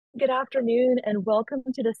Good afternoon, and welcome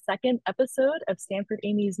to the second episode of Stanford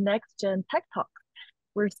AIMI's NextGen Tech Talks.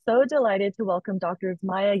 We're so delighted to welcome Doctors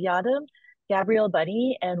Maya Yiadom, Gabrielle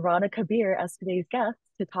Bunney, and Rana Kabeer as today's guests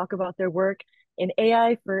to talk about their work in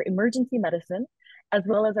AI for emergency medicine, as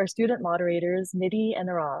well as our student moderators, Nidhi and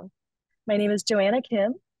Arav. My name is Joanna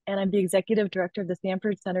Kim, and I'm the Executive Director of the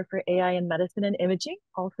Stanford Center for AI in Medicine and Imaging,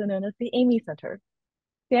 also known as the AIMI Center.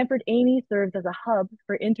 Stanford AIMI serves as a hub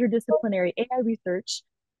for interdisciplinary AI research,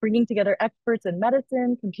 bringing together experts in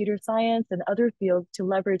medicine, computer science, and other fields to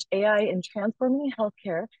leverage AI in transforming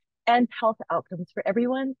healthcare and health outcomes for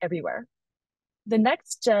everyone, everywhere. The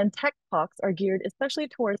Next Gen Tech Talks are geared especially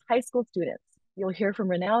towards high school students. You'll hear from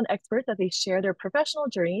renowned experts as they share their professional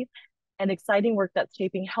journeys and exciting work that's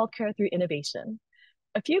shaping healthcare through innovation.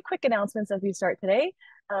 A few quick announcements as we start today.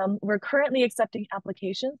 We're currently accepting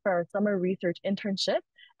applications for our summer research internship,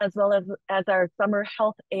 as well as our summer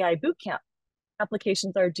health AI bootcamp.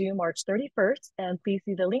 Applications are due March 31st, and please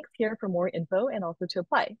see the links here for more info and also to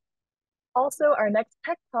apply. Also, our next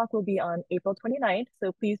tech talk will be on April 29th,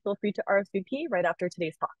 so please feel free to RSVP right after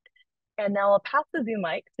today's talk. And now I'll pass the Zoom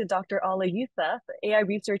mic to Dr. Ala Youssef, AI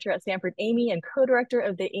researcher at Stanford AIMI and co-director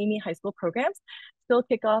of the AIMI High School programs. She'll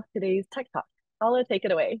kick off today's tech talk. Ala, take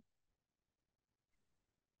it away.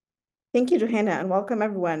 Thank you, Johanna, and welcome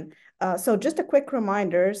everyone. So just a quick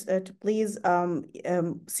reminders to please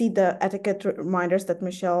see the etiquette reminders that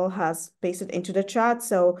Michelle has pasted into the chat.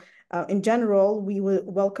 So in general, we will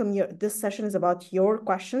welcome you. This session is about your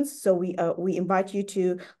questions. So we invite you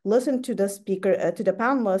to listen to the speaker, to the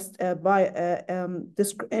panelist by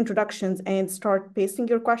this introductions and start pasting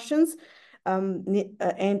your questions.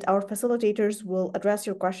 And our facilitators will address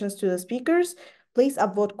your questions to the speakers. Please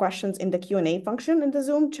upvote questions in the Q&A function in the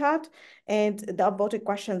Zoom chat, and the upvoted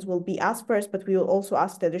questions will be asked first, but we will also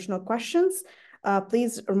ask the additional questions.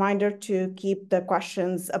 Please reminder to keep the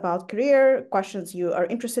questions about career, questions you are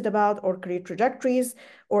interested about, or career trajectories,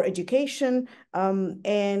 or education.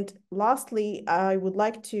 And lastly, I would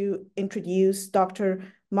like to introduce Dr.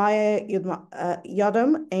 Maya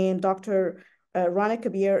Yiadom and Dr. Rana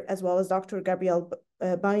Kabeer, as well as Dr. Gabrielle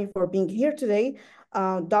Bunney for being here today.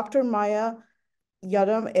 Dr. Maya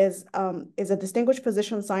Yiadom is a distinguished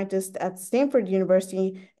physician scientist at Stanford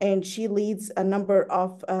University, and she leads a number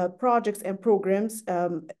of projects and programs,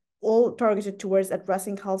 all targeted towards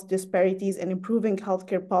addressing health disparities and improving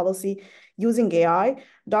healthcare policy using AI.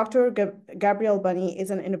 Dr. Gabrielle Bunney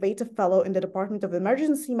is an innovative fellow in the Department of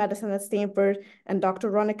Emergency Medicine at Stanford, and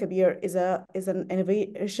Dr. Rana Kabeer is an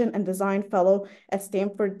innovation and design fellow at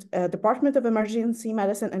Stanford Department of Emergency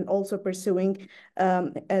Medicine, and also pursuing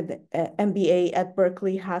an MBA at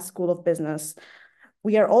Berkeley Haas School of Business.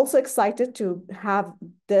 We are also excited to have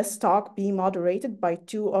this talk be moderated by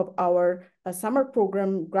two of our summer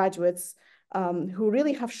program graduates who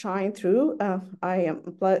really have shined through.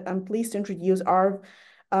 I'm pleased to introduce Arv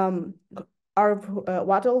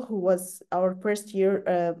Waddle, who was our first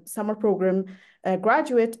year summer program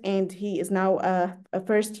graduate, and he is now a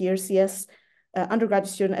first year CS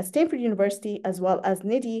undergraduate student at Stanford University, as well as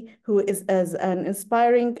Nidhi, who is as an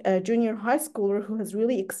inspiring junior high schooler who has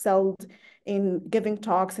really excelled in giving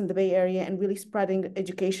talks in the Bay Area and really spreading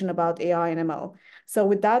education about AI and ML. So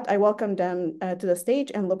with that, I welcome them to the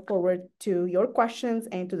stage and look forward to your questions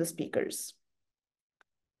and to the speakers.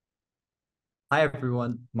 Hi,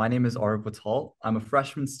 everyone. My name is Arv Watal. I'm a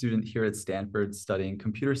freshman student here at Stanford studying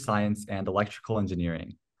computer science and electrical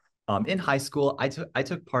engineering. In high school, I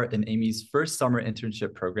took part in AIMI's first summer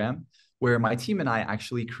internship program, where my team and I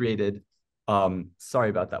actually created sorry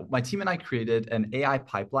about that. My team and I created an AI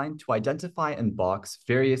pipeline to identify and box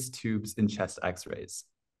various tubes in chest X-rays.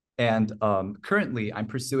 And currently, I'm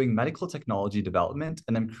pursuing medical technology development,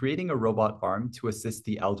 and I'm creating a robot arm to assist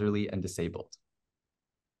the elderly and disabled.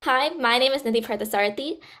 Hi, my name is Nidhi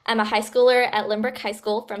Parthasarathi. I'm a high schooler at Lynbrook High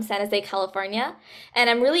School from San Jose, California, and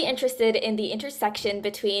I'm really interested in the intersection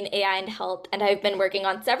between AI and health, and I've been working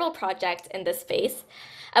on several projects in this space.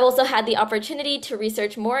 I've also had the opportunity to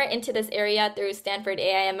research more into this area through Stanford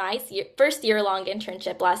AIMI's first year-long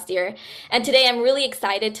internship last year, and today I'm really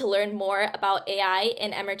excited to learn more about AI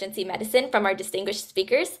in emergency medicine from our distinguished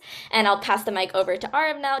speakers, and I'll pass the mic over to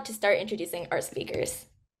Arav now to start introducing our speakers.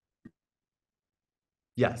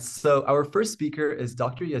 Yes, so our first speaker is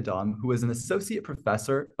Dr. Yiadom, who is an associate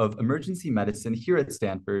professor of emergency medicine here at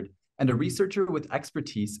Stanford and a researcher with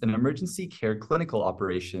expertise in emergency care clinical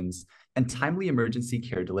operations and timely emergency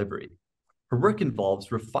care delivery. Her work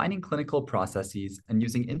involves refining clinical processes and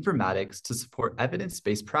using informatics to support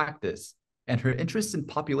evidence-based practice, and her interests in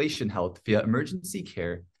population health via emergency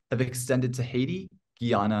care have extended to Haiti,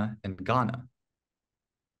 Guyana, and Ghana.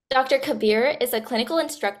 Dr. Kabeer is a clinical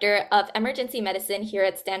instructor of emergency medicine here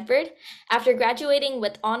at Stanford. After graduating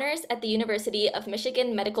with honors at the University of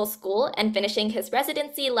Michigan Medical School and finishing his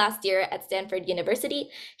residency last year at Stanford University,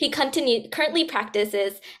 he currently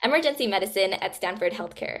practices emergency medicine at Stanford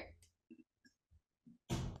Healthcare.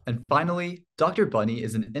 And finally, Dr. Bunney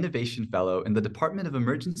is an innovation fellow in the Department of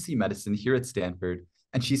Emergency Medicine here at Stanford,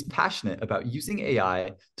 and she's passionate about using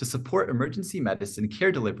AI to support emergency medicine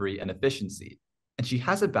care delivery and efficiency. And she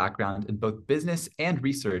has a background in both business and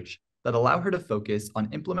research that allow her to focus on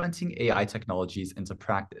implementing AI technologies into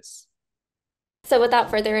practice. So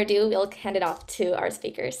without further ado, we'll hand it off to our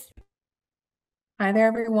speakers. Hi there,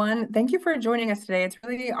 everyone. Thank you for joining us today. It's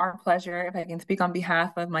really our pleasure, if I can speak on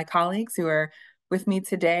behalf of my colleagues who are with me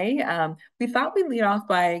today. We thought we'd lead off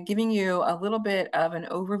by giving you a little bit of an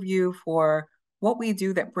overview for what we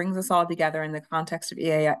do that brings us all together in the context of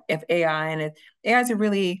AI. And AI is a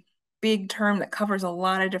really big term that covers a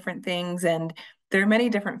lot of different things. And there are many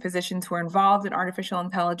different physicians who are involved in artificial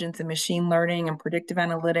intelligence and machine learning and predictive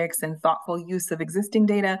analytics and thoughtful use of existing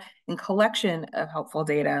data and collection of helpful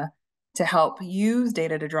data to help use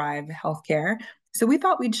data to drive healthcare. So we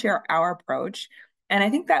thought we'd share our approach. And I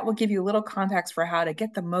think that will give you a little context for how to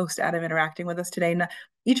get the most out of interacting with us today. Now,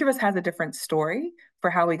 each of us has a different story for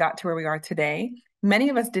how we got to where we are today. Many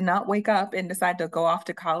of us did not wake up and decide to go off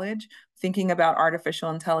to college thinking about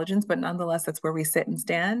artificial intelligence, but nonetheless, that's where we sit and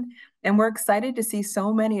stand. And we're excited to see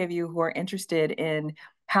so many of you who are interested in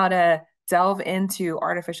how to delve into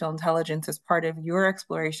artificial intelligence as part of your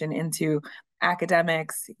exploration into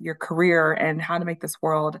academics, your career, and how to make this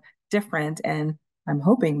world different and I'm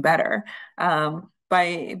hoping better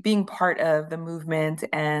by being part of the movement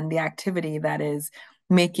and the activity that is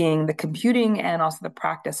making the computing and also the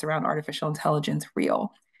practice around artificial intelligence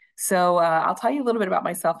real. So I'll tell you a little bit about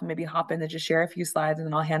myself and maybe hop in to just share a few slides, and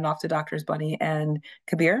then I'll hand off to Drs. Bunney and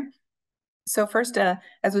Kabeer. So first,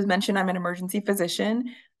 as was mentioned, I'm an emergency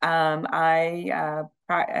physician. I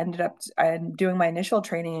ended up doing my initial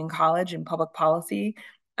training in college in public policy,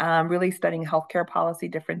 really studying healthcare policy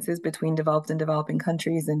differences between developed and developing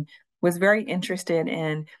countries, and was very interested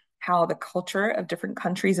in how the culture of different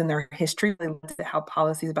countries and their history really led to how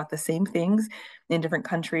policies about the same things in different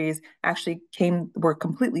countries actually were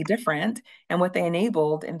completely different, and what they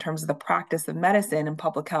enabled in terms of the practice of medicine and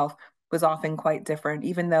public health was often quite different,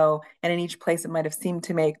 even though, and in each place it might have seemed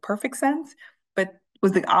to make perfect sense, but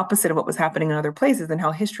was the opposite of what was happening in other places and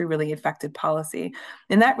how history really affected policy.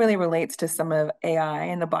 And that really relates to some of AI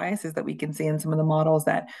and the biases that we can see in some of the models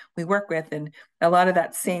that we work with. And a lot of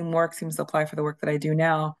that same work seems to apply for the work that I do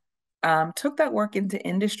now. Took that work into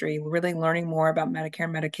industry, really learning more about Medicare,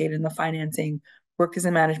 Medicaid, and the financing. Worked as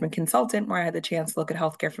a management consultant where I had the chance to look at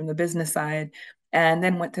healthcare from the business side, and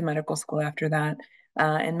then went to medical school after that.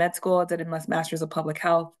 In med school, I did a master's of public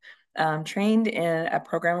health, trained in a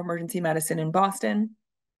program of emergency medicine in Boston,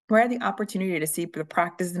 where I had the opportunity to see the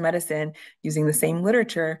practice of medicine using the same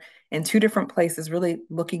literature in two different places, really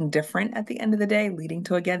looking different at the end of the day, leading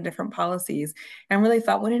to, again, different policies, and really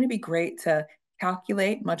thought, wouldn't it be great to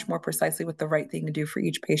calculate much more precisely what the right thing to do for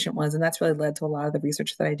each patient was? And that's really led to a lot of the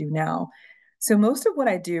research that I do now. So most of what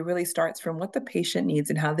I do really starts from what the patient needs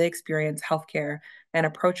and how they experience healthcare and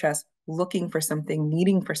approach us looking for something,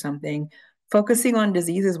 needing for something, focusing on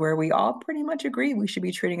diseases where we all pretty much agree we should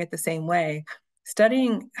be treating it the same way,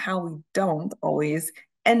 studying how we don't always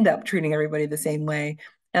end up treating everybody the same way.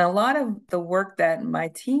 And a lot of the work that my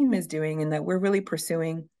team is doing and that we're really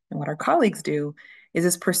pursuing and what our colleagues do is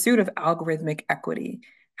this pursuit of algorithmic equity.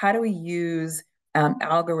 How do we use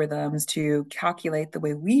algorithms to calculate the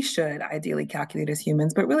way we should ideally calculate as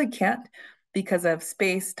humans, but really can't because of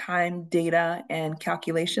space, time, data, and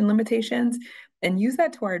calculation limitations, and use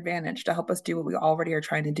that to our advantage to help us do what we already are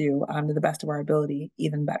trying to do to the best of our ability,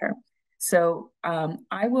 even better. So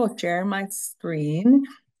I will share my screen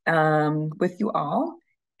with you all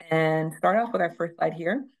and start off with our first slide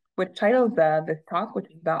here, which titles this talk, which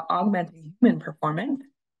is about augmenting human performance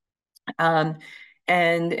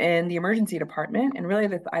and in the emergency department, and really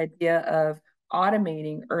this idea of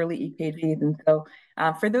automating early EKGs. And so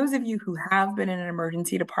for those of you who have been in an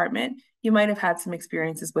emergency department, you might have had some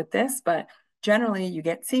experiences with this, but generally you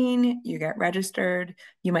get seen, you get registered,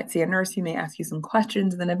 you might see a nurse who may ask you some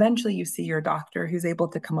questions, and then eventually you see your doctor who's able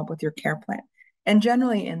to come up with your care plan, and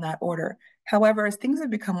generally in that order. However, as things have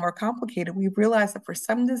become more complicated, we've realized that for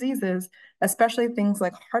some diseases, especially things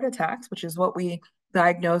like heart attacks, which is what we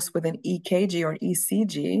diagnose with an EKG or an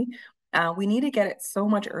ECG, we need to get it so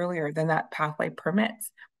much earlier than that pathway permits.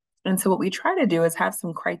 And so what we try to do is have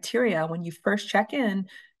some criteria when you first check in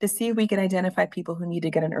to see if we can identify people who need to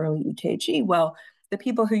get an early EKG. Well, the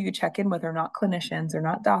people who you check in with are not clinicians, they're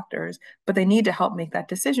not doctors, but they need to help make that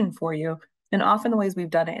decision for you. And often the ways we've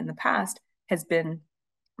done it in the past has been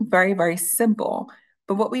very, very simple.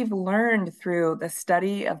 But what we've learned through the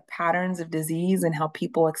study of patterns of disease and how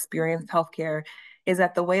people experience healthcare is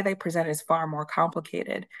that the way they present is far more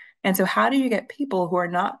complicated. And so, how do you get people who are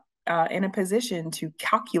not in a position to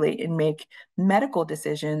calculate and make medical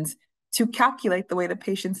decisions to calculate the way the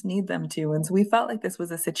patients need them to? And so, we felt like this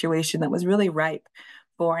was a situation that was really ripe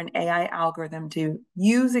for an AI algorithm to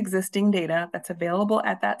use existing data that's available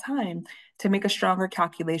at that time to make a stronger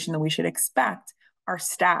calculation than we should expect our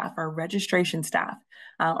staff, our registration staff,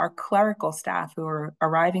 our clerical staff who are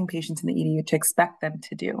arriving patients in the EDU to expect them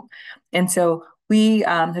to do. And so we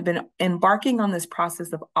have been embarking on this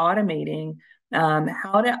process of automating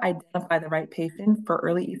how to identify the right patient for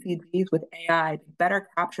early ECGs with AI to better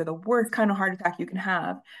capture the worst kind of heart attack you can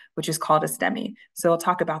have, which is called a STEMI. So I'll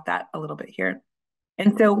talk about that a little bit here.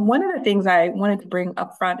 And so one of the things I wanted to bring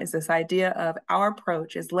up front is this idea of our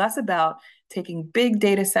approach is less about taking big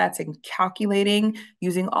data sets and calculating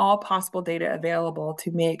using all possible data available to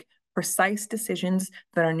make precise decisions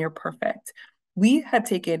that are near perfect. We have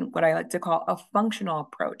taken what I like to call a functional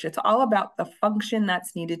approach. It's all about the function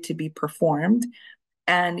that's needed to be performed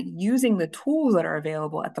and using the tools that are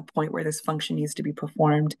available at the point where this function needs to be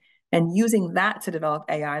performed and using that to develop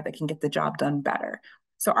AI that can get the job done better.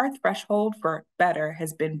 So our threshold for better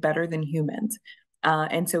has been better than humans.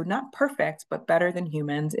 And so not perfect, but better than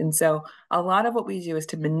humans. And so a lot of what we do is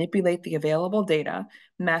to manipulate the available data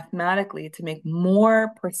mathematically to make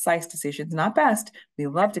more precise decisions, not best. We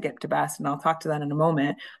love to get to best, and I'll talk to that in a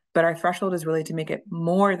moment. But our threshold is really to make it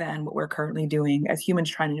more than what we're currently doing as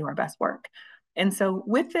humans trying to do our best work. And so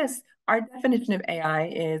with this, our definition of AI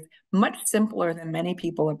is much simpler than many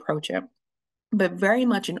people approach it, but very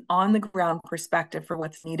much an on-the-ground perspective for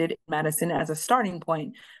what's needed in medicine as a starting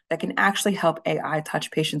point that can actually help AI touch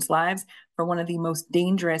patients' lives for one of the most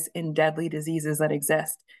dangerous and deadly diseases that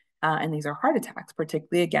exist. And these are heart attacks,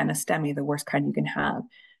 particularly, again, a STEMI, the worst kind you can have.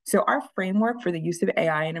 So our framework for the use of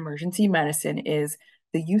AI in emergency medicine is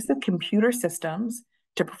the use of computer systems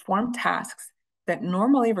to perform tasks that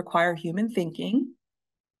normally require human thinking,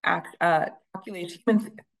 calculation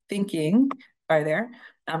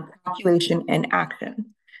and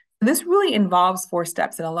action. This really involves 4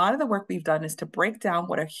 steps. And a lot of the work we've done is to break down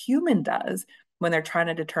what a human does when they're trying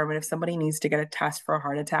to determine if somebody needs to get a test for a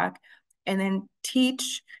heart attack, and then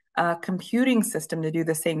teach a computing system to do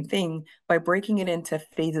the same thing by breaking it into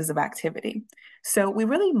phases of activity. So we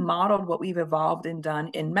really modeled what we've evolved and done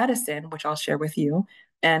in medicine, which I'll share with you,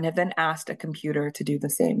 and have then asked a computer to do the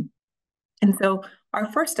same. And so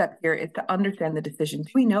our first step here is to understand the decision.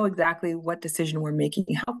 Do we know exactly what decision we're making?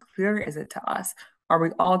 How clear is it to us? Are we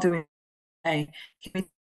all doing it? Can we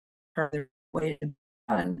the way to be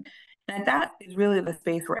done? And that is really the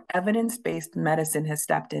space where evidence-based medicine has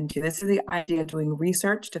stepped into. This is the idea of doing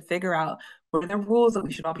research to figure out what are the rules that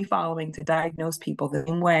we should all be following to diagnose people the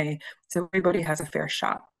same way so everybody has a fair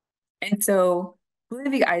shot. And so really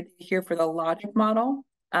the idea here for the logic model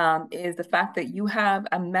is the fact that you have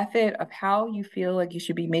a method of how you feel like you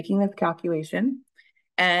should be making this calculation,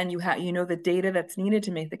 and you know the data that's needed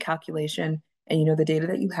to make the calculation, and you know the data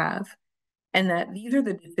that you have, and that these are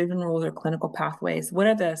the decision rules or clinical pathways. What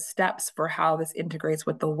are the steps for how this integrates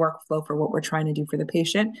with the workflow for what we're trying to do for the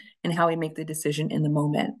patient and how we make the decision in the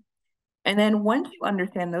moment? And then once you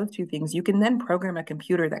understand those 2 things, you can then program a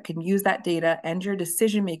computer that can use that data and your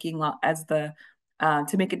decision-making as to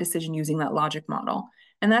make a decision using that logic model.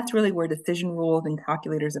 And that's really where decision rules and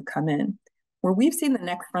calculators have come in. Where we've seen the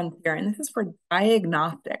next frontier, and this is for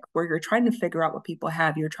diagnostic, where you're trying to figure out what people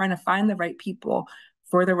have. You're trying to find the right people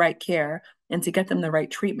for the right care and to get them the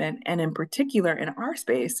right treatment. And in particular, in our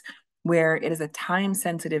space, where it is a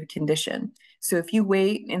time-sensitive condition. So if you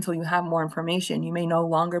wait until you have more information, you may no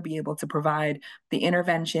longer be able to provide the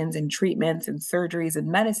interventions and treatments and surgeries and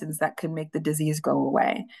medicines that could make the disease go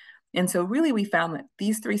away. And so really we found that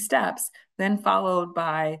these 3 steps, then followed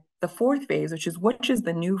by the 4th phase, which is what is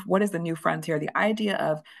the new frontier, the idea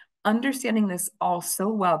of understanding this all so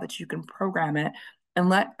well that you can program it and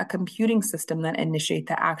let a computing system then initiate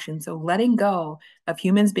the action. So letting go of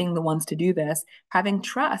humans being the ones to do this, having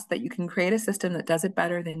trust that you can create a system that does it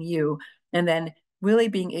better than you, and then really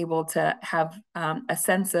being able to have a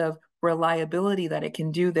sense of reliability that it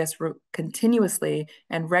can do this continuously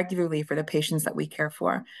and regularly for the patients that we care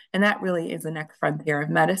for. And that really is the next frontier of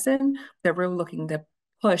medicine that we're looking to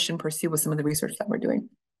push and pursue with some of the research that we're doing.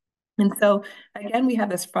 And so again, we have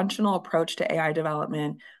this functional approach to AI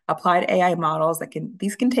development, applied AI models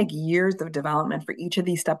these can take years of development for each of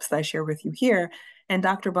these steps that I share with you here. And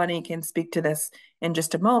Dr. Bunney can speak to this in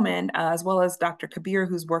just a moment, as well as Dr. Kabeer,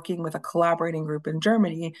 who's working with a collaborating group in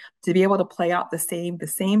Germany to be able to play out the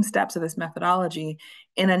same steps of this methodology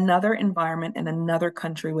in another environment in another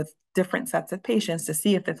country with different sets of patients to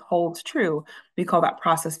see if this holds true. We call that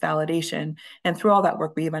process validation. And through all that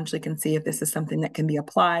work, we eventually can see if this is something that can be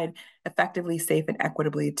applied effectively, safe, and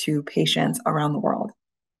equitably to patients around the world.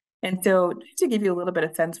 And so just to give you a little bit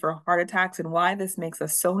of sense for heart attacks and why this makes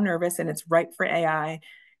us so nervous and it's right for AI,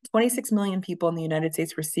 26 million people in the United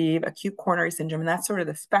States receive acute coronary syndrome, and that's sort of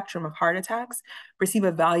the spectrum of heart attacks, receive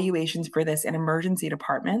evaluations for this in emergency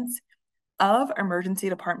departments. Of emergency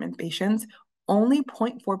department patients, only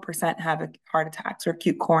 0.4% have heart attacks or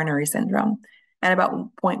acute coronary syndrome, and about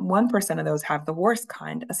 0.1% of those have the worst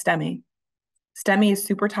kind, a STEMI. STEMI is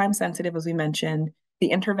super time sensitive, as we mentioned. The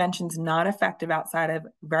intervention's not effective outside of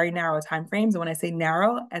very narrow timeframes. And when I say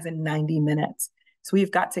narrow, as in 90 minutes. So we've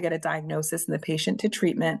got to get a diagnosis and the patient to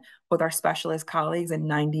treatment with our specialist colleagues in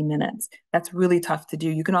 90 minutes. That's really tough to do.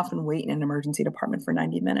 You can often wait in an emergency department for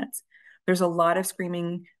 90 minutes. There's a lot of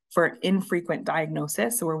screaming for infrequent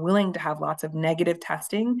diagnosis. So we're willing to have lots of negative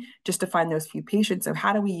testing just to find those few patients. So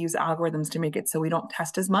how do we use algorithms to make it so we don't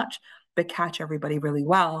test as much, but catch everybody really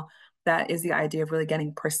well? That is the idea of really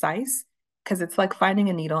getting precise, because it's like finding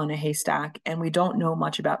a needle in a haystack, and we don't know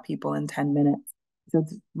much about people in 10 minutes. So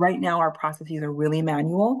right now, our processes are really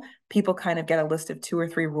manual. People kind of get a list of 2 or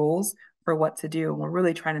 3 rules for what to do, and we're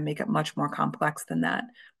really trying to make it much more complex than that.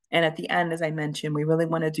 And at the end, as I mentioned, we really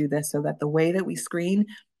want to do this so that the way that we screen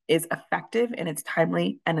is effective and it's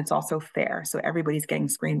timely and it's also fair. So everybody's getting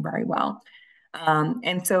screened very well.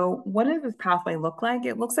 And so what does this pathway look like?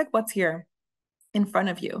 It looks like what's here in front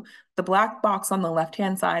of you. The black box on the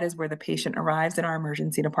left-hand side is where the patient arrives in our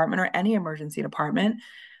emergency department or any emergency department.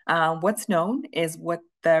 What's known is what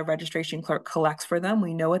the registration clerk collects for them.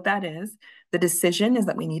 We know what that is. The decision is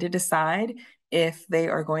that we need to decide if they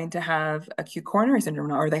are going to have acute coronary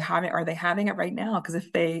syndrome, or are they having it right now? Because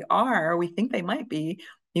if they are, we think they might be,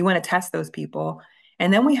 you want to test those people.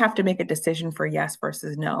 And then we have to make a decision for yes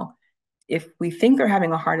versus no. If we think they're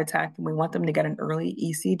having a heart attack and we want them to get an early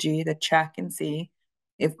ECG to check and see.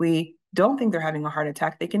 If we don't think they're having a heart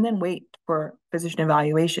attack, they can then wait for physician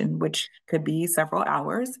evaluation, which could be several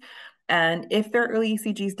hours. And if their early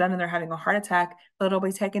ECG is done and they're having a heart attack, they'll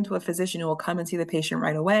be taken to a physician who will come and see the patient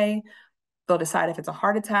right away. They'll decide if it's a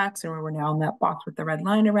heart attack, so we're now in that box with the red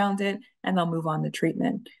line around it, and they'll move on to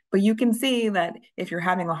treatment. But you can see that if you're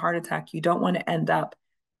having a heart attack, you don't want to end up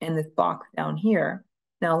in this box down here.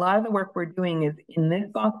 Now, a lot of the work we're doing is in this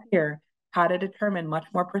box here, how to determine much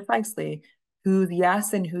more precisely who's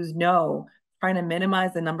yes and who's no, trying to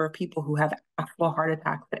minimize the number of people who have actual heart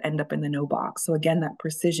attacks that end up in the no box. So again, that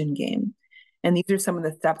precision game. And these are some of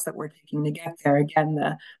the steps that we're taking to get there. Again,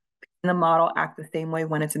 the model act the same way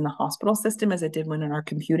when it's in the hospital system as it did when in our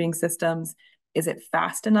computing systems. Is it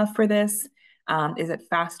fast enough for this? Is it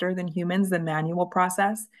faster than humans, the manual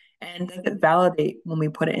process? And does it validate when we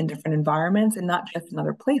put it in different environments and not just in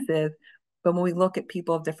other places, but when we look at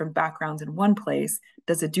people of different backgrounds in one place,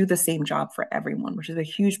 does it do the same job for everyone, which is a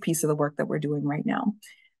huge piece of the work that we're doing right now.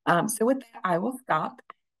 So with that, I will stop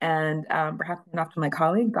and perhaps hand off to my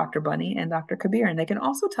colleague, Dr. Bunney and Dr. Kabeer, and they can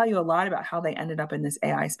also tell you a lot about how they ended up in this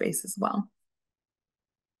AI space as well.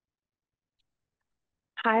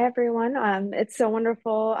 Hi, everyone. It's so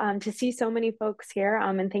wonderful to see so many folks here,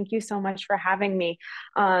 and thank you so much for having me.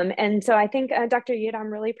 And so I think Dr.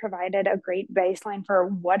 Yiadom really provided a great baseline for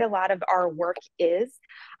what a lot of our work is,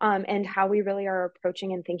 and how we really are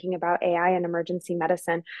approaching and thinking about AI and emergency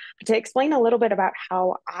medicine. To explain a little bit about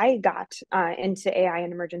how I got into AI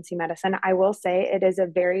and emergency medicine, I will say it is a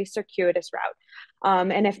very circuitous route.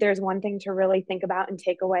 And if there's one thing to really think about and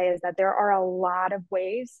take away is that there are a lot of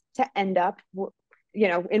ways to end up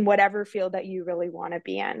in whatever field that you really want to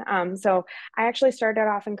be in. So I actually started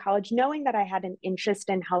off in college knowing that I had an interest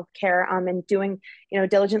in healthcare, and doing,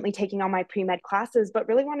 diligently taking all my pre-med classes, but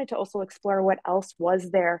really wanted to also explore what else was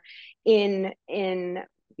there within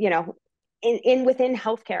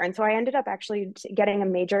healthcare. And so I ended up actually getting a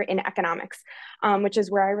major in economics, which is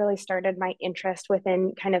where I really started my interest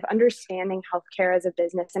within kind of understanding healthcare as a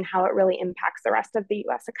business and how it really impacts the rest of the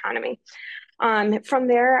US economy. From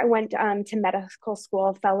there, I went to medical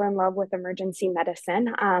school, fell in love with emergency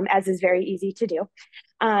medicine, as is very easy to do.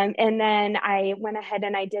 And then I went ahead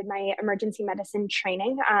and I did my emergency medicine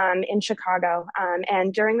training in Chicago.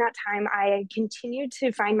 And during that time, I continued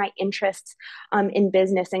to find my interests in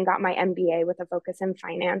business and got my MBA with a focus in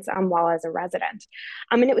finance while as a resident.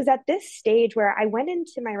 And it was at this stage where I went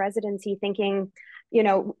into my residency thinking,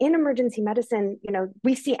 in emergency medicine,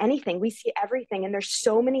 we see anything, we see everything. And there's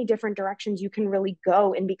so many different directions you can really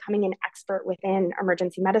go in becoming an expert within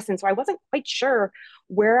emergency medicine. So I wasn't quite sure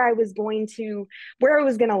where I was going to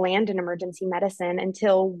land in emergency medicine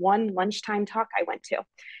until one lunchtime talk I went to.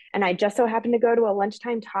 And I just so happened to go to a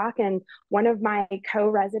lunchtime talk, and one of my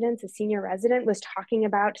co-residents, a senior resident, was talking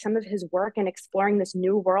about some of his work and exploring this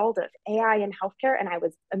new world of AI in healthcare, and I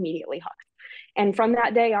was immediately hooked. And from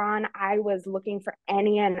that day on, I was looking for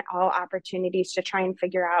any and all opportunities to try and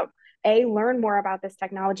figure out, A, learn more about this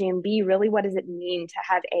technology, and B, really what does it mean to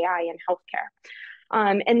have AI in healthcare?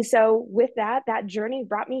 And so with that journey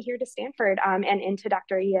brought me here to Stanford and into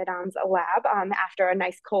Dr. Yiadom's lab after a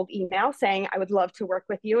nice cold email saying, I would love to work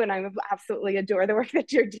with you and I would absolutely adore the work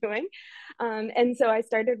that you're doing. And so I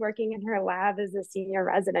started working in her lab as a senior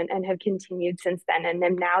resident and have continued since then. And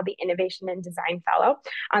am now the Innovation and Design Fellow,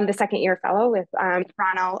 the second year fellow, with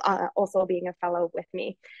Rana also being a fellow with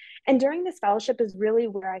me. And during this fellowship is really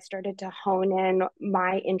where I started to hone in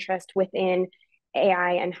my interest within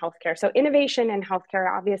AI and healthcare. So innovation in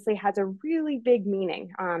healthcare obviously has a really big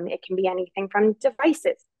meaning. It can be anything from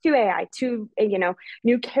devices to AI to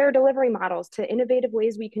new care delivery models to innovative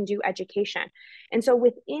ways we can do education. And so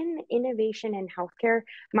within innovation in healthcare,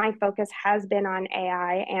 my focus has been on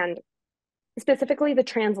AI and specifically the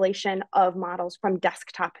translation of models from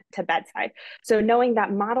desktop to bedside. So knowing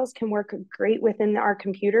that models can work great within our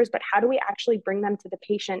computers, but how do we actually bring them to the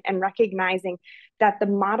patient, and recognizing that the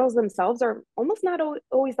models themselves are almost not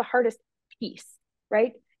always the hardest piece,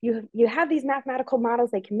 right? You have these mathematical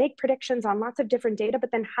models, they can make predictions on lots of different data,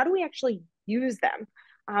 but then how do we actually use them?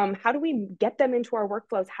 How do we get them into our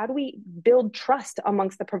workflows? How do we build trust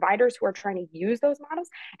amongst the providers who are trying to use those models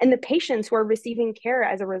and the patients who are receiving care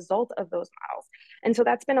as a result of those models? And so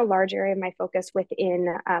that's been a large area of my focus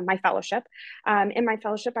within my fellowship. In my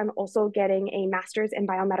fellowship, I'm also getting a master's in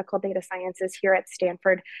biomedical data sciences here at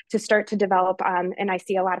Stanford to start to develop, and I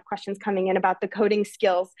see a lot of questions coming in about the coding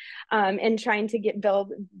skills and trying to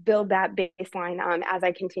build that baseline as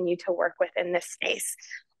I continue to work within this space.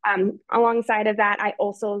 Alongside of that, I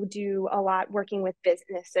also do a lot working with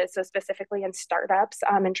businesses, so specifically in startups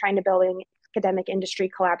and trying to build in academic industry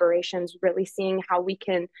collaborations, really seeing how we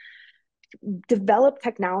can develop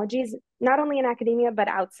technologies, not only in academia, but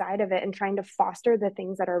outside of it, and trying to foster the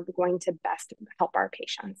things that are going to best help our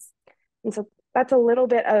patients. And so that's a little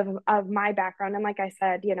bit of my background. And like I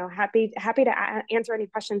said, happy to answer any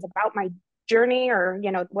questions about my journey, or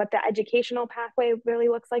what the educational pathway really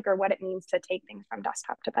looks like, or what it means to take things from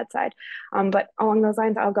desktop to bedside. But along those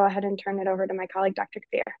lines, I'll go ahead and turn it over to my colleague, Dr.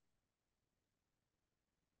 Kabeer.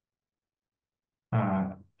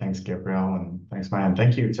 Thanks, Gabrielle, and thanks, Maya. And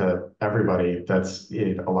thank you to everybody that's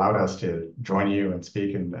allowed us to join you and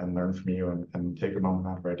speak and learn from you and take a moment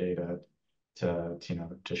out of our day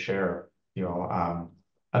to share you all.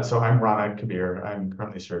 So I'm Rana Kabeer. I'm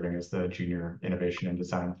currently serving as the Junior Innovation and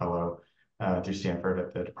Design Fellow through Stanford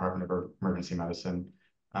at the Department of Emergency Medicine.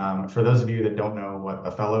 For those of you that don't know what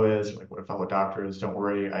a fellow is, like what a fellow doctor is, don't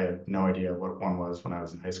worry. I had no idea what one was when I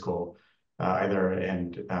was in high school either.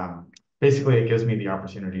 And basically, it gives me the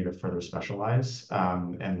opportunity to further specialize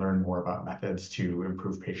and learn more about methods to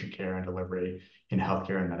improve patient care and delivery in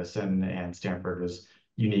healthcare and medicine. And Stanford is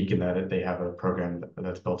unique in that they have a program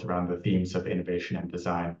that's built around the themes of innovation and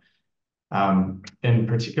design. In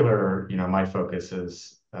particular, my focus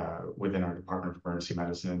is within our Department of Emergency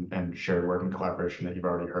Medicine and shared work and collaboration that you've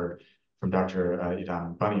already heard from Dr. Yiadom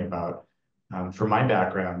and Bunney about. For my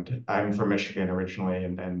background, I'm from Michigan originally,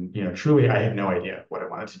 and truly, I had no idea what I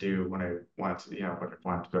wanted to do when I wanted to go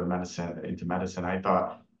to into medicine. I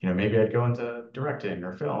thought, maybe I'd go into directing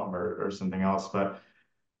or film or something else, but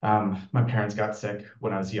my parents got sick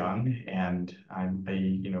when I was young, and I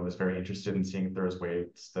was very interested in seeing if there was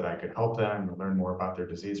ways that I could help them or learn more about their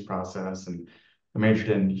disease process. And I majored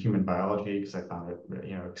in human biology because I found it,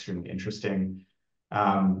 extremely interesting.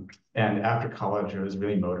 And after college, I was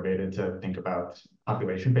really motivated to think about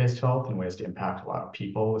population-based health and ways to impact a lot of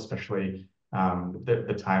people, especially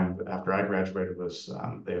the time after I graduated was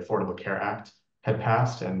the Affordable Care Act had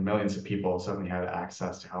passed, and millions of people suddenly had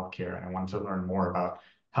access to healthcare. And I wanted to learn more about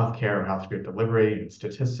healthcare, healthcare delivery, and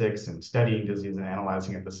statistics, and studying disease and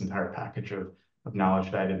analyzing it, this entire package of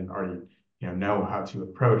knowledge that I didn't already know how to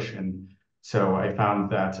approach. And so I found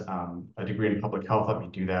that a degree in public health let me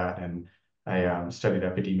do that, and I studied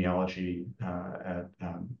epidemiology at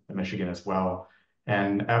Michigan as well.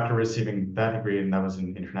 And after receiving that degree, and that was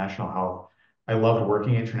in international health, I loved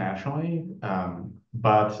working internationally,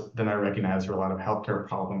 but then I recognized there were a lot of healthcare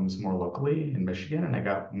problems more locally in Michigan, and I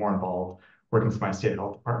got more involved working with my state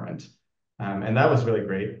health department. And that was really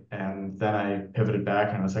great. And then I pivoted back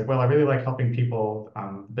and I was like, well, I really like helping people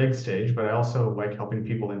on the big stage, but I also like helping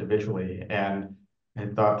people individually. And I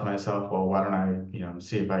thought to myself, well, why don't I,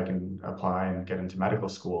 see if I can apply and get into medical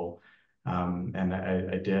school? And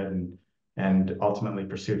I did, and ultimately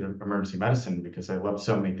pursued emergency medicine because I love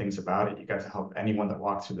so many things about it. You guys help anyone that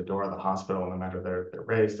walks through the door of the hospital, no matter their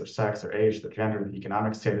race, their sex, their age, their gender, their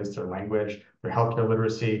economic status, their language, their healthcare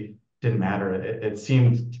literacy. Didn't matter. It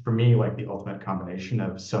seemed for me like the ultimate combination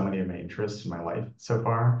of so many of my interests in my life so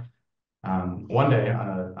far. One day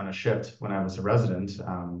on a shift when I was a resident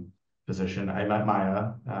physician, I met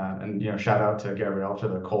Maya, and shout out to Gabrielle for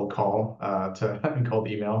the cold call and cold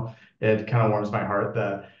email. It kind of warms my heart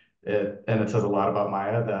that it says a lot about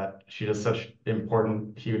Maya that she does such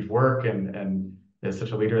important, huge work and is such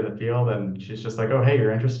a leader in the field. And she's just like, oh, hey,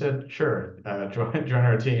 you're interested? Sure, join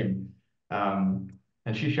our team.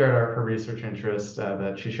 And she shared her research interest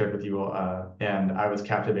that she shared with you, and I was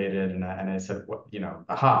captivated, and I said,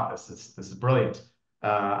 aha, this is brilliant.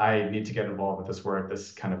 I need to get involved with this work.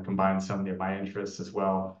 This kind of combines so many of my interests as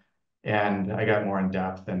well. And I got more in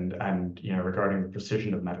depth and regarding the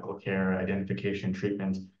precision of medical care, identification,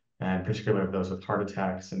 treatment, and particularly of those with heart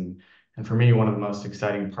attacks. And for me, one of the most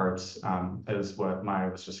exciting parts is what Maya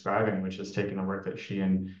was describing, which is taking the work that she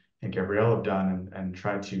and Gabrielle have done and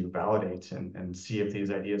try to validate and see if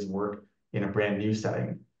these ideas work in a brand new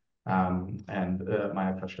setting. And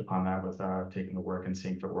Maya touched upon that with taking the work and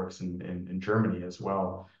seeing if it works in Germany as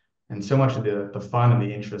well. And so much of the fun and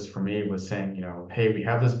the interest for me was saying, hey, we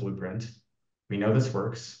have this blueprint. We know this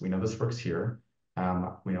works. We know this works here.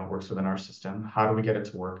 We know it works within our system. How do we get it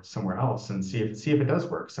to work somewhere else and see if it does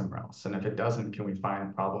work somewhere else? And if it doesn't, can we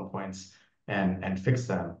find problem points and fix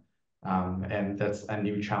them? And that's a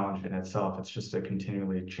new challenge in itself. It's just a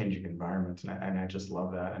continually changing environment, and I just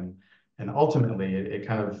love that. And ultimately, it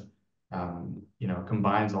kind of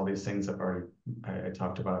combines all these things that I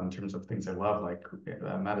talked about in terms of things I love, like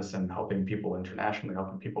medicine, helping people internationally,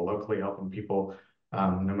 helping people locally, helping people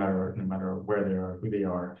no matter where they are, who they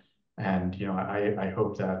are. And I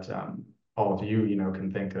hope that all of you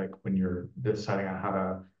can think like when you're deciding on how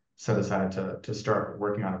to set aside to start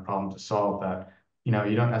working on a problem to solve that. You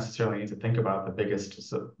don't necessarily need to think about the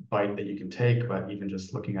biggest bite that you can take, but even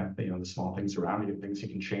just looking at the small things around you, things you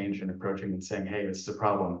can change and approaching and saying, hey, this is a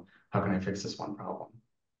problem. How can I fix this one problem?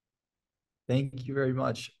 Thank you very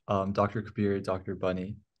much, Dr. Kabeer, Dr.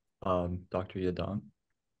 Bunney, Dr. Yiadom.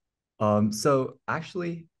 So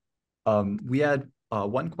actually, we had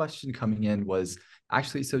one question coming in was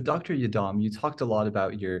actually, so Dr. Yiadom, you talked a lot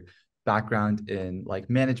about your background in like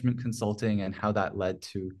management consulting and how that led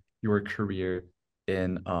to your career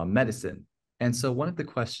in medicine. And so one of the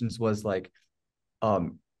questions was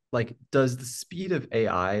does the speed of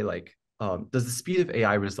AI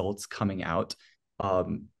results coming out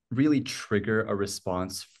really trigger a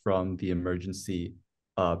response from the emergency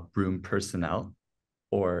room personnel,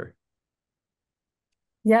 or?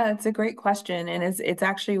 Yeah, it's a great question, and it's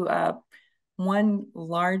actually one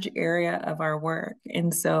large area of our work.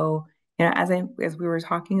 And so, as we were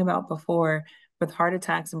talking about before, with heart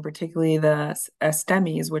attacks and particularly the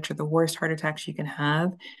STEMIs, which are the worst heart attacks you can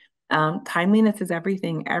have, timeliness is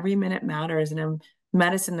everything. Every minute matters. And in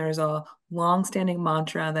medicine, there's a long-standing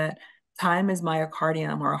mantra that time is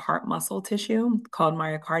myocardium, or a heart muscle tissue called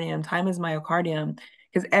myocardium. Time is myocardium,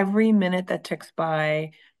 because every minute that ticks by,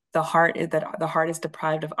 the heart is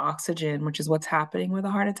deprived of oxygen, which is what's happening with a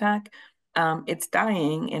heart attack. It's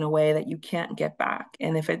dying in a way that you can't get back.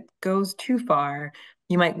 And if it goes too far,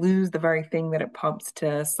 you might lose the very thing that it pumps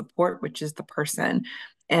to support, which is the person.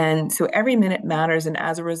 And so every minute matters. And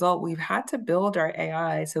as a result, we've had to build our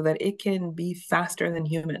AI so that it can be faster than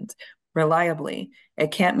humans reliably.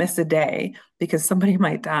 It can't miss a day because somebody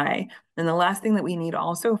might die. And the last thing that we need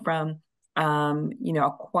also from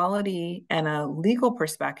a quality and a legal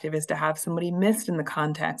perspective is to have somebody missed in the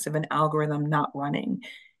context of an algorithm not running.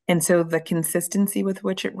 And so the consistency with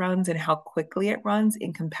which it runs and how quickly it runs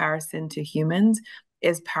in comparison to humans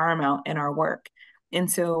is paramount in our work. And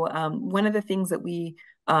so one of the things that we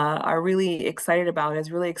are really excited about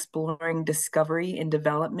is really exploring discovery and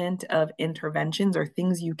development of interventions or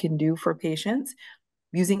things you can do for patients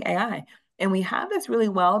using AI. And we have this really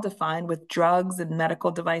well defined with drugs and medical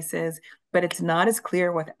devices, but it's not as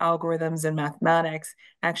clear with algorithms and mathematics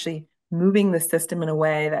actually moving the system in a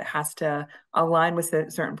way that has to align with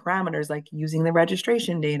certain parameters, like using the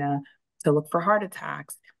registration data to look for heart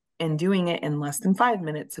attacks and doing it in less than 5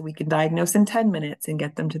 minutes so we can diagnose in 10 minutes and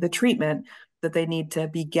get them to the treatment that they need to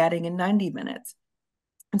be getting in 90 minutes.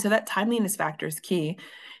 And so that timeliness factor is key.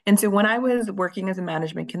 And so when I was working as a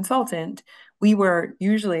management consultant, we were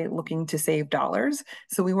usually looking to save dollars.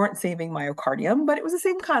 So we weren't saving myocardium, but it was the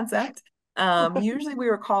same concept. Usually we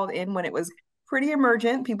were called in when it was pretty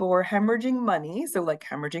emergent. People were hemorrhaging money, so like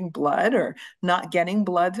hemorrhaging blood or not getting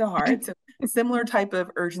blood to heart. So similar type of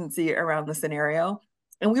urgency around the scenario.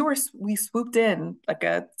 And we swooped in like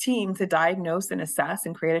a team to diagnose and assess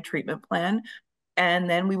and create a treatment plan. And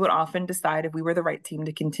then we would often decide if we were the right team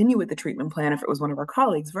to continue with the treatment plan if it was one of our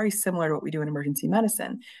colleagues, very similar to what we do in emergency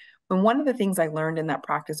medicine. And one of the things I learned in that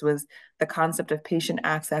practice was the concept of patient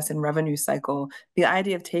access and revenue cycle, the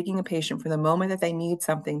idea of taking a patient from the moment that they need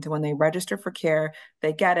something to when they register for care,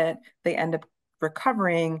 they get it, they end up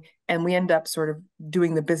recovering, and we end up sort of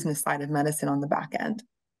doing the business side of medicine on the back end.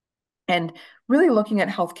 And really looking at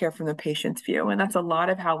healthcare from the patient's view. And that's a lot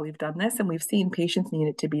of how we've done this. And we've seen patients need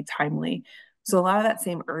it to be timely. So a lot of that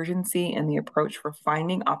same urgency and the approach for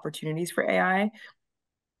finding opportunities for AI,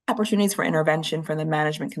 opportunities for intervention from the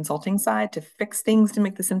management consulting side to fix things to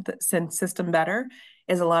make the system better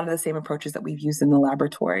is a lot of the same approaches that we've used in the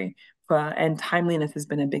laboratory. And timeliness has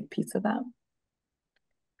been a big piece of that.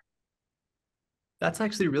 That's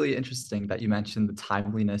actually really interesting that you mentioned the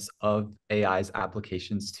timeliness of AI's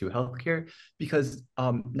applications to healthcare, because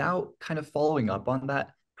now kind of following up on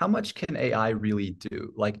that, how much can AI really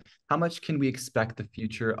do? Like, how much can we expect the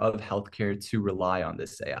future of healthcare to rely on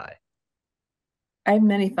this AI? I have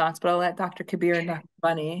many thoughts, but I'll let Dr. Kabeer and Dr.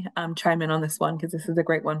 Bunney chime in on this one because this is a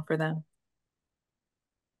great one for them.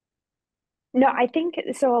 No, I think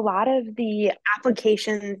so. A lot of the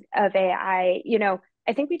applications of AI,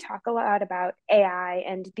 I think we talk a lot about AI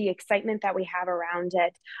and the excitement that we have around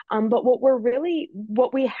it. But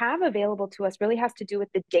what we have available to us really has to do with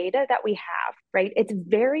the data that we have, right? It's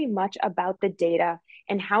very much about the data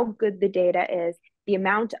and how good the data is, the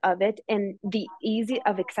amount of it, and the easy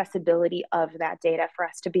of accessibility of that data for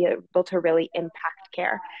us to be able to really impact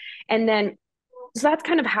care. And then so that's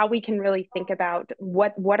kind of how we can really think about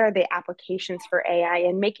what are the applications for AI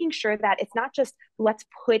and making sure that it's not just let's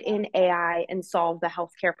put in AI and solve the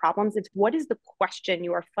healthcare problems. It's what is the question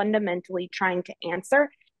you are fundamentally trying to answer?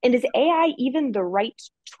 And is AI even the right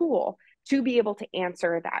tool to be able to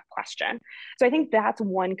answer that question? So I think that's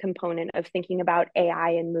one component of thinking about AI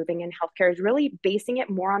and moving in healthcare is really basing it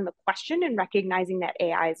more on the question and recognizing that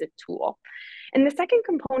AI is a tool. And the second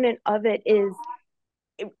component of it is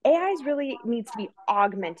AI really needs to be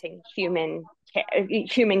augmenting human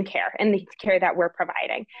care and the care that we're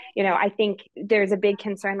providing. I think there's a big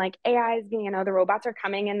concern like AI is being, the robots are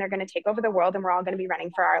coming and they're going to take over the world and we're all going to be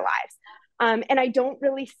running for our lives. And I don't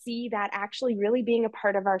really see that actually really being a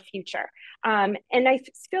part of our future. And I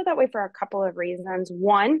feel that way for a couple of reasons.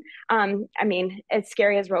 One, as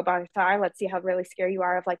scary as robots are, let's see how really scary you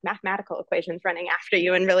are of like mathematical equations running after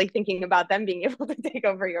you and really thinking about them being able to take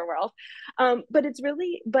over your world.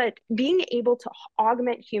 But being able to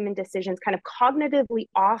augment human decisions, kind of cognitively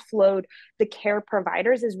offload the care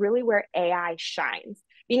providers is really where AI shines.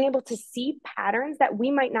 Being able to see patterns that we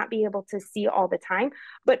might not be able to see all the time,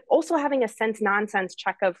 but also having a sense-nonsense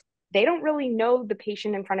check of they don't really know the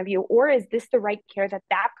patient in front of you, or is this the right care that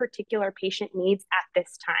that particular patient needs at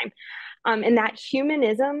this time? And that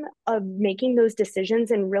humanism of making those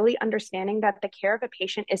decisions and really understanding that the care of a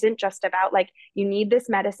patient isn't just about like, you need this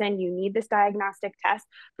medicine, you need this diagnostic test,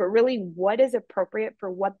 but really what is appropriate for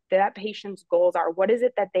what that patient's goals are? What is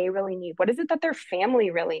it that they really need? What is it that their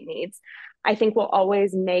family really needs? I think will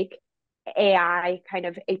always make AI kind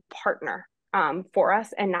of a partner for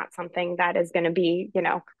us and not something that is going to be,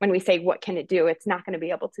 when we say what can it do, it's not going to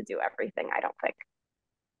be able to do everything, I don't think.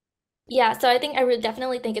 Yeah, so I think I would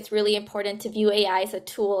definitely think it's really important to view AI as a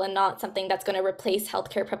tool and not something that's going to replace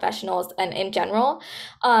healthcare professionals and in general.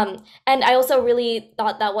 And I also really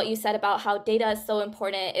thought that what you said about how data is so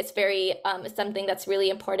important is very something that's really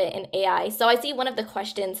important in AI. So I see one of the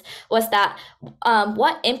questions was that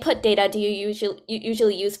what input data do you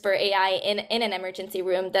usually use for AI in an emergency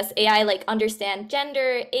room? Does AI like understand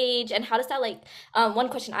gender, age, and how does that like one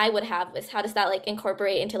question I would have is how does that like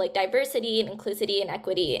incorporate into like diversity and inclusivity and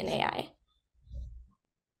equity in AI?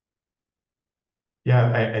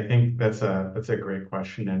 Yeah, I think that's a great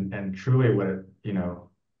question, and truly what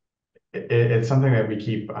it's something that we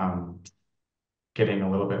keep getting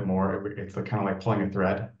a little bit more. It's kind of like pulling a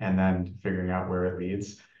thread and then figuring out where it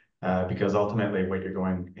leads, because ultimately what you're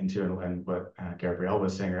going into and what Gabrielle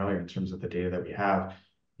was saying earlier in terms of the data that we have,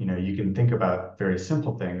 you can think about very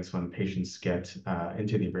simple things when patients get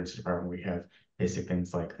into the emergency department. We have basic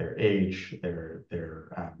things like their age, their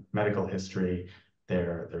medical history,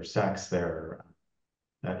 their sex, their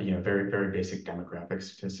very, very basic demographic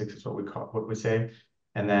statistics is what we say.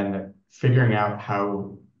 And then figuring out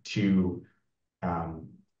how to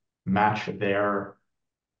match their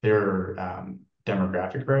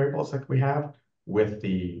demographic variables that we have with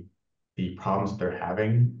the problems that they're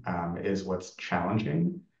having is what's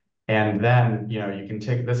challenging. And then, you know, you can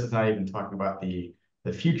take, this is not even talking about the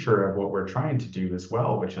future of what we're trying to do as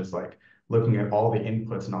well, which is like looking at all the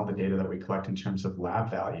inputs and all the data that we collect in terms of lab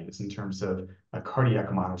values, in terms of a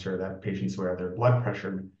cardiac monitor that patients wear, their blood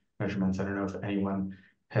pressure measurements. I don't know if anyone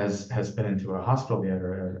has been into a hospital yet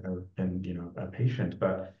or been, you know, a patient,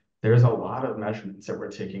 but there's a lot of measurements that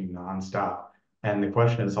we're taking nonstop. And the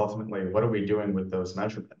question is ultimately, what are we doing with those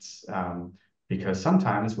measurements? Because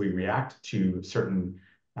sometimes we react to certain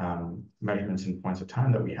measurements and points of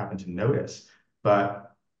time that we happen to notice,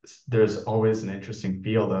 but there's always an interesting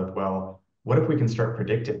field of, well, what if we can start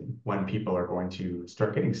predicting when people are going to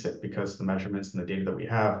start getting sick because the measurements and the data that we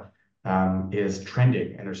have is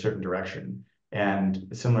trending in a certain direction. And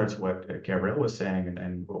similar to what Gabrielle was saying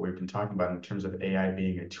and what we've been talking about in terms of AI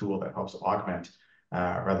being a tool that helps augment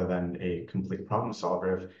rather than a complete problem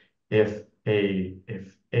solver, if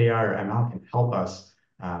AI or ML can help us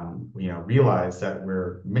you know, realize that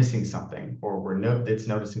we're missing something, or it's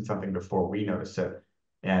noticing something before we notice it,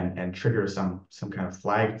 and trigger some kind of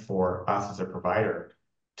flag for us as a provider,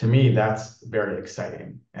 to me, that's very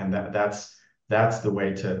exciting. And that's the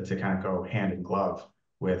way to kind of go hand in glove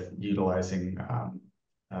with utilizing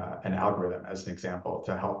an algorithm as an example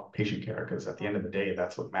to help patient care, because at the end of the day,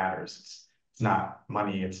 that's what matters. It's not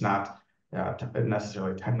money, it's not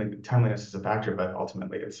necessarily timeliness is a factor, but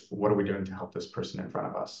ultimately it's what are we doing to help this person in front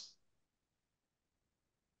of us.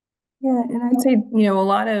 Yeah, and I'd say, you know, a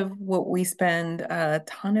lot of what we spend a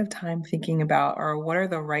ton of time thinking about are what are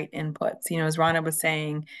the right inputs. You know, as Rana was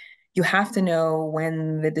saying, you have to know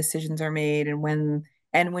when the decisions are made and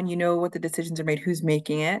when you know what the decisions are made, who's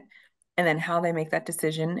making it, and then how they make that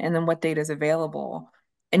decision, and then what data is available.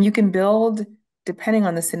 And you can build, depending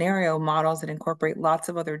on the scenario, models that incorporate lots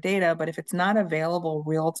of other data, but if it's not available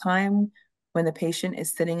real time when the patient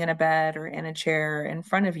is sitting in a bed or in a chair in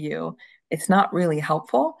front of you, it's not really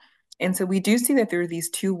helpful. And so we do see that there are these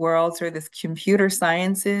two worlds, or this computer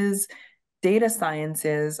sciences, data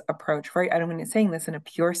sciences approach, right? I don't mean saying this in a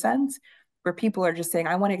pure sense, where people are just saying,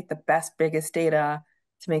 I want to get the best, biggest data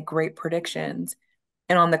to make great predictions.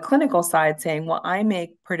 And on the clinical side, saying, well, I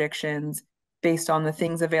make predictions based on the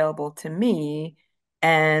things available to me,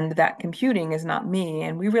 and that computing is not me.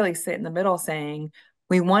 And we really sit in the middle saying,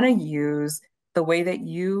 we want to use the way that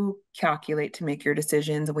you calculate to make your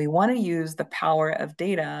decisions. And we want to use the power of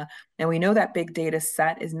data. And we know that big data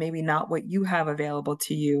set is maybe not what you have available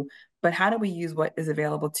to you, but how do we use what is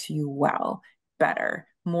available to you well, better,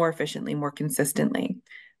 more efficiently, more consistently?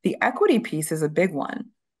 The equity piece is a big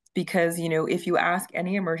one, because, you know, if you ask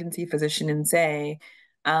any emergency physician and say,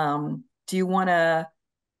 do you want to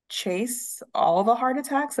chase all the heart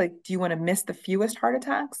attacks? Like, do you want to miss the fewest heart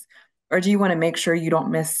attacks? Or do you want to make sure you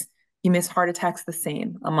miss heart attacks the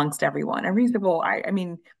same amongst everyone? A reasonable, I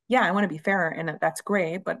mean, yeah, I want to be fair, and that's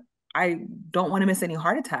great, but I don't want to miss any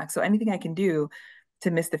heart attacks. So anything I can do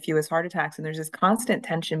to miss the fewest heart attacks. And there's this constant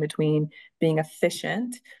tension between being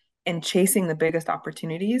efficient and chasing the biggest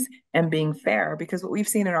opportunities and being fair. Because what we've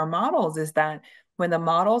seen in our models is that when the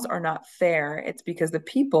models are not fair, it's because the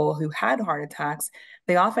people who had heart attacks,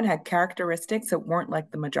 they often had characteristics that weren't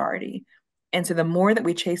like the majority. And so the more that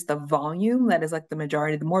we chase the volume that is like the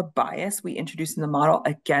majority, the more bias we introduce in the model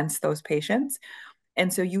against those patients.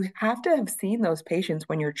 And so you have to have seen those patients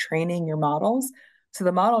when you're training your models. So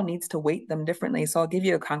the model needs to weight them differently. So I'll give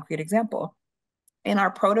you a concrete example. In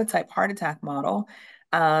our prototype heart attack model,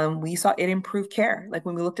 we saw it improve care. Like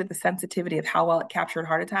when we looked at the sensitivity of how well it captured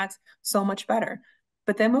heart attacks, so much better.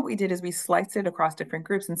 But then what we did is we sliced it across different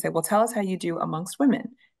groups and said, well, tell us how you do amongst women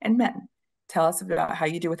and men. Tell us about how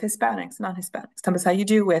you do with Hispanics, non-Hispanics. Tell us how you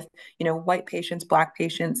do with, you know, white patients, Black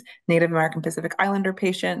patients, Native American Pacific Islander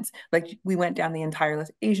patients. Like we went down the entire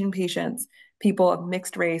list, Asian patients, people of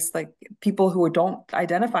mixed race, like people who don't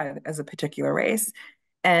identify as a particular race.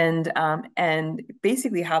 And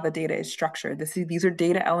basically how the data is structured. These are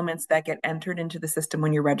data elements that get entered into the system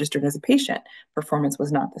when you're registered as a patient. Performance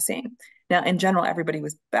was not the same. Now, in general, everybody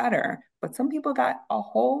was better, but some people got a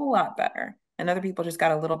whole lot better, and other people just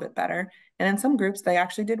got a little bit better. And in some groups, they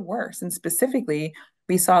actually did worse. And specifically,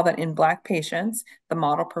 we saw that in Black patients, the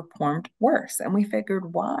model performed worse. And we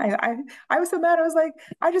figured, why? I was so mad. I was like,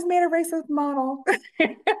 I just made a racist model.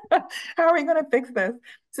 How are we going to fix this?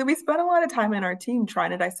 So we spent a lot of time in our team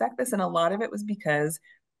trying to dissect this. And a lot of it was because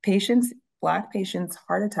Black patients'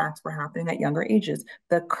 heart attacks were happening at younger ages.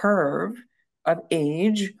 The curve of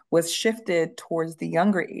age was shifted towards the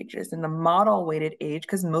younger ages, and the model weighted age,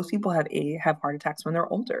 because most people have heart attacks when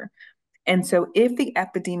they're older. And so if the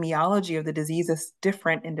epidemiology of the disease is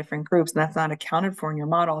different in different groups, and that's not accounted for in your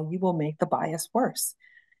model, you will make the bias worse.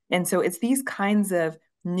 And so it's these kinds of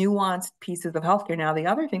nuanced pieces of healthcare. Now, the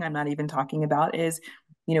other thing I'm not even talking about is,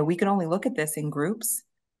 we can only look at this in groups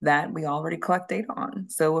that we already collect data on.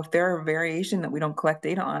 So if there are variation that we don't collect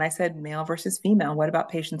data on, I said male versus female. What about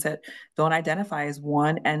patients that don't identify as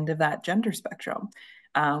one end of that gender spectrum?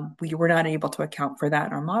 We were not able to account for that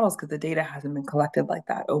in our models because the data hasn't been collected like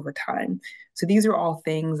that over time. So these are all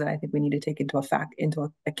things that I think we need to take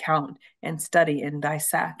into account and study and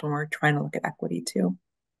dissect when we're trying to look at equity too.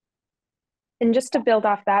 And just to build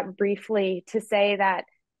off that briefly, to say that,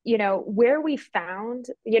 where we found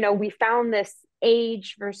this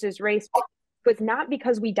age versus race was not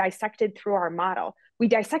because we dissected through our model. We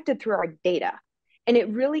dissected through our data. And it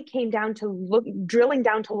really came down to drilling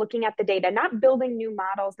down to looking at the data, not building new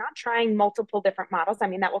models, not trying multiple different models. I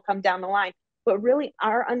mean, that will come down the line. But really,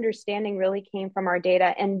 our understanding really came from our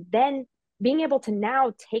data. And then being able to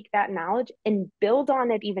now take that knowledge and build on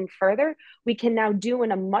it even further, we can now do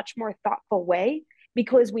in a much more thoughtful way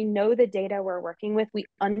because we know the data we're working with. We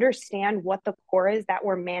understand what the core is that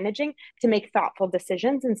we're managing to make thoughtful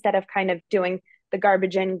decisions instead of kind of doing the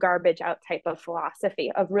garbage in, garbage out type of philosophy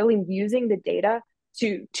of really using the data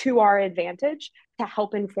to our advantage to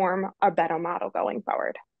help inform a better model going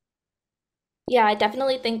forward. Yeah, I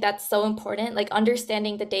definitely think that's so important, like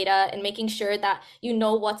understanding the data and making sure that you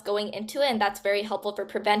know what's going into it. And that's very helpful for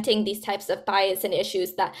preventing these types of bias and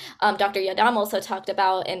issues that Dr. Yiadom also talked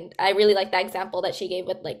about. And I really like that example that she gave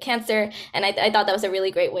with like cancer. And I thought that was a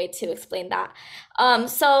really great way to explain that.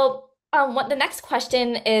 What the next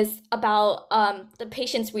question is about the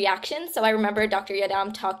patient's reaction. So I remember Dr.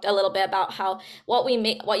 Yiadom talked a little bit about how what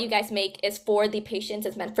you guys make is for the patients,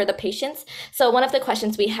 is meant for the patients. So one of the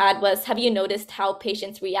questions we had was, have you noticed how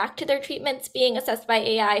patients react to their treatments being assessed by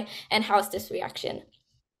AI, and how is this reaction?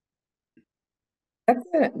 That's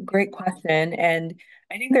a great question. And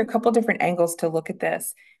I think there are a couple different angles to look at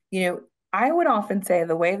this. I would often say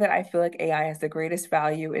the way that I feel like AI has the greatest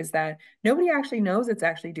value is that nobody actually knows it's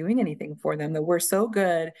actually doing anything for them, that we're so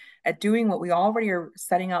good at doing what we already are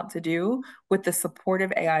setting out to do with the support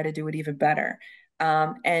of AI to do it even better.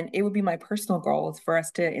 And it would be my personal goal is for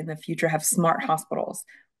us to, in the future, have smart hospitals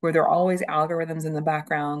where there are always algorithms in the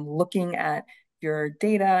background looking at your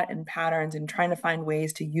data and patterns and trying to find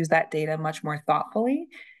ways to use that data much more thoughtfully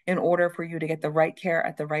in order for you to get the right care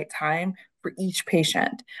at the right time for each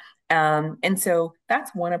patient. And so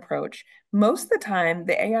that's one approach. Most of the time,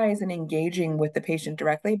 the AI isn't engaging with the patient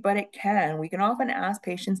directly, but it can. We can often ask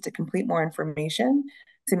patients to complete more information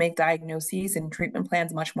to make diagnoses and treatment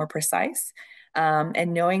plans much more precise.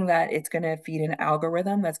 And knowing that it's going to feed an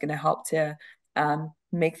algorithm that's going to help to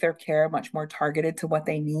make their care much more targeted to what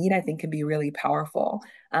they need, I think can be really powerful.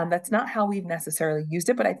 That's not how we've necessarily used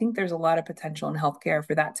it, but I think there's a lot of potential in healthcare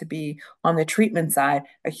for that to be, on the treatment side,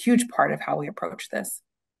 a huge part of how we approach this.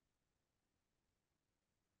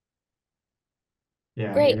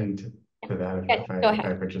 Yeah, Great. even to that, Yeah, go if I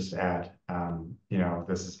ahead. could just add,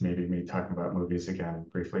 this is maybe me talking about movies again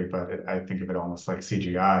briefly, but I think of it almost like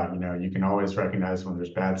CGI. You can always recognize when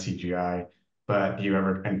there's bad CGI, but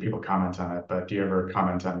and people comment on it, but do you ever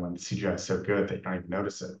comment on when the CGI is so good that you don't even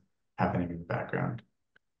notice it happening in the background?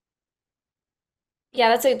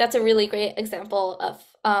 Yeah, that's a really great example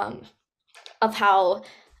of how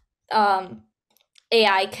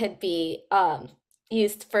AI could be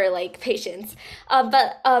used for like patients.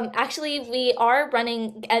 But actually, we are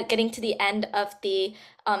getting to the end of the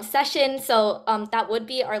session. So that would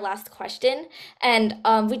be our last question. And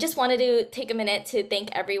we just wanted to take a minute to thank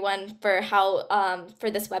everyone for for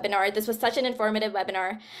this webinar. This was such an informative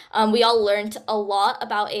webinar. We all learned a lot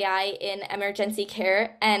about AI in emergency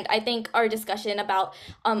care. And I think our discussion about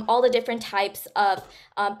all the different types of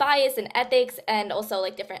bias and ethics, and also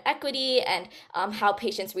like different equity and how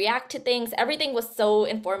patients react to things, everything was so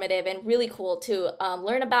informative and really cool to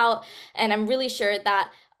learn about. And I'm really sure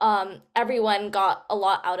that everyone got a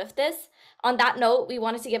lot out of this. On that note, we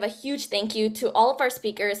wanted to give a huge thank you to all of our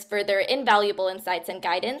speakers for their invaluable insights and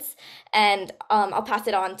guidance. And I'll pass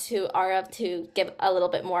it on to Arav to give a little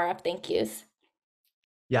bit more of thank yous.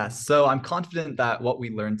 Yeah, so I'm confident that what we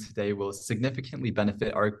learned today will significantly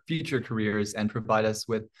benefit our future careers and provide us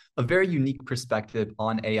with a very unique perspective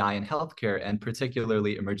on AI in healthcare, and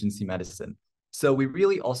particularly emergency medicine. So we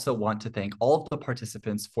really also want to thank all of the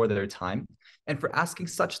participants for their time and for asking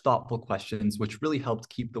such thoughtful questions, which really helped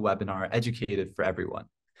keep the webinar educated for everyone.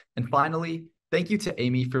 And finally, thank you to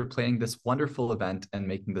AIMI for planning this wonderful event and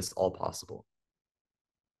making this all possible.